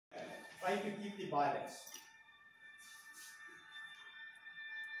try to keep the balance.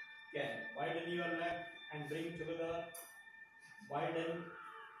 Again, widen your leg and bring together. Widen,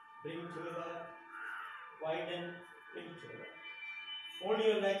 bring together. Widen, bring together. Fold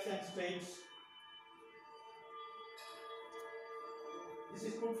your legs and straight. This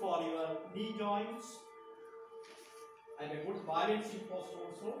is good for your knee joints and a good balancing posture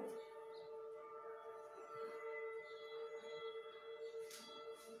also.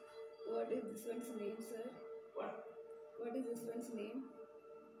 What is this one's name, sir? What? What is this one's name?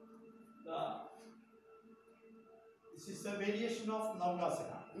 This is a variation of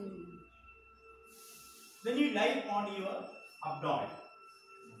Naukasana. Then you lie on your abdomen.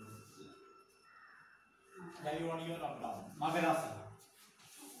 Lie on your abdomen. Magarasana.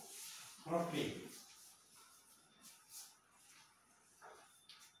 Rotate.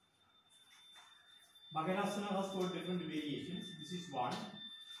 Magarasana has got different variations. This is one,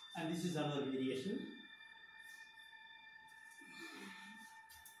 and this is another variation.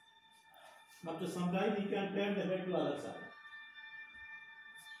 But sometimes you can turn the head to the other side,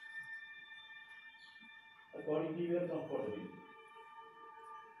 according to your comfortability.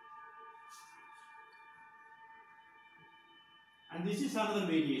 And this is another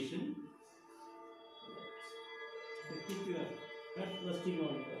variation. Keep your head resting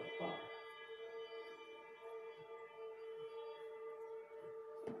on your palm.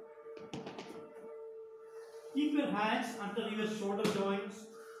 Keep your hands under your shoulder joints,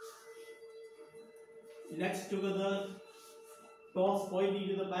 legs together, toes pointing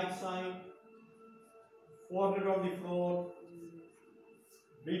to the back side, forehead on the floor.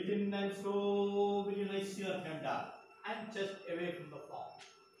 Breathe in and slowly raise your hand up and chest away from the floor.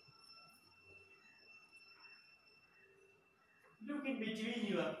 Look in between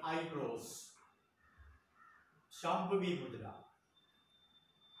your eyebrows. Shambhavi Mudra.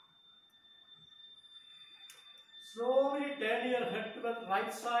 Slowly turn your head to the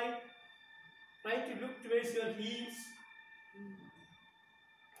right side. Try to look towards your heels.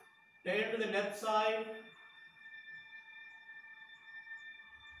 Turn to the left side.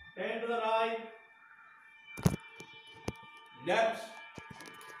 Turn to the right. Left.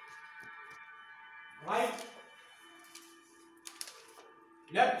 Right.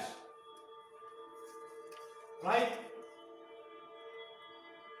 Left. Right.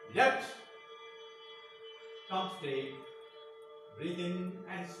 Left. Come straight. Breathe in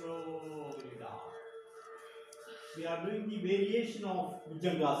and slowly down. We are doing the variation of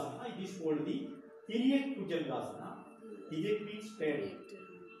Bhujangasana. It is called the Tiryak Bhujangasana. Tiryak means turn.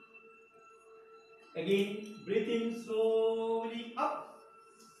 Again, breathe in slowly up.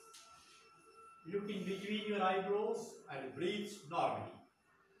 Look in between your eyebrows and breathe normally.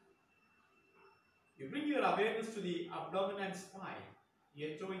 You bring your awareness to the abdomen and spine. You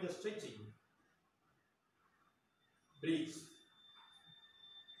enjoy the stretching. Breathe.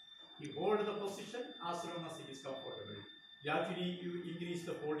 You hold the position as long as it is comfortable. Gradually, you increase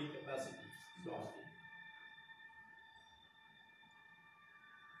the holding capacity slowly.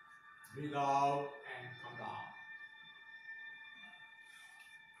 Breathe out and come down.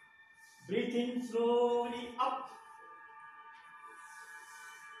 Breathe in slowly up.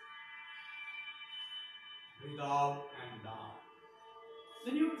 Breathe out and down.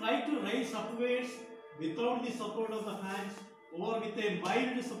 Then you try to raise upwards without the support of the hands or with a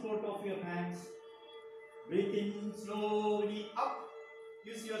mild support of your hands. Breathe in slowly up.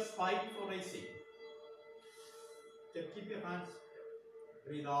 Use your spine for raising. Just keep your hands.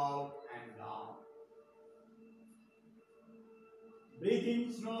 Breathe out and down. Breathe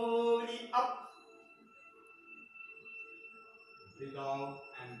in slowly up. Breathe out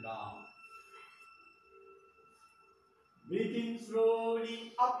and down. Breathe in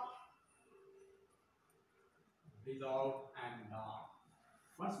slowly up. Breathe out and down.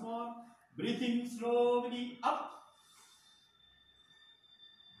 Once more. Breathe in slowly up.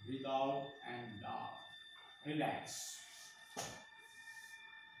 Breathe out and down. Relax.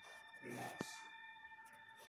 Relax.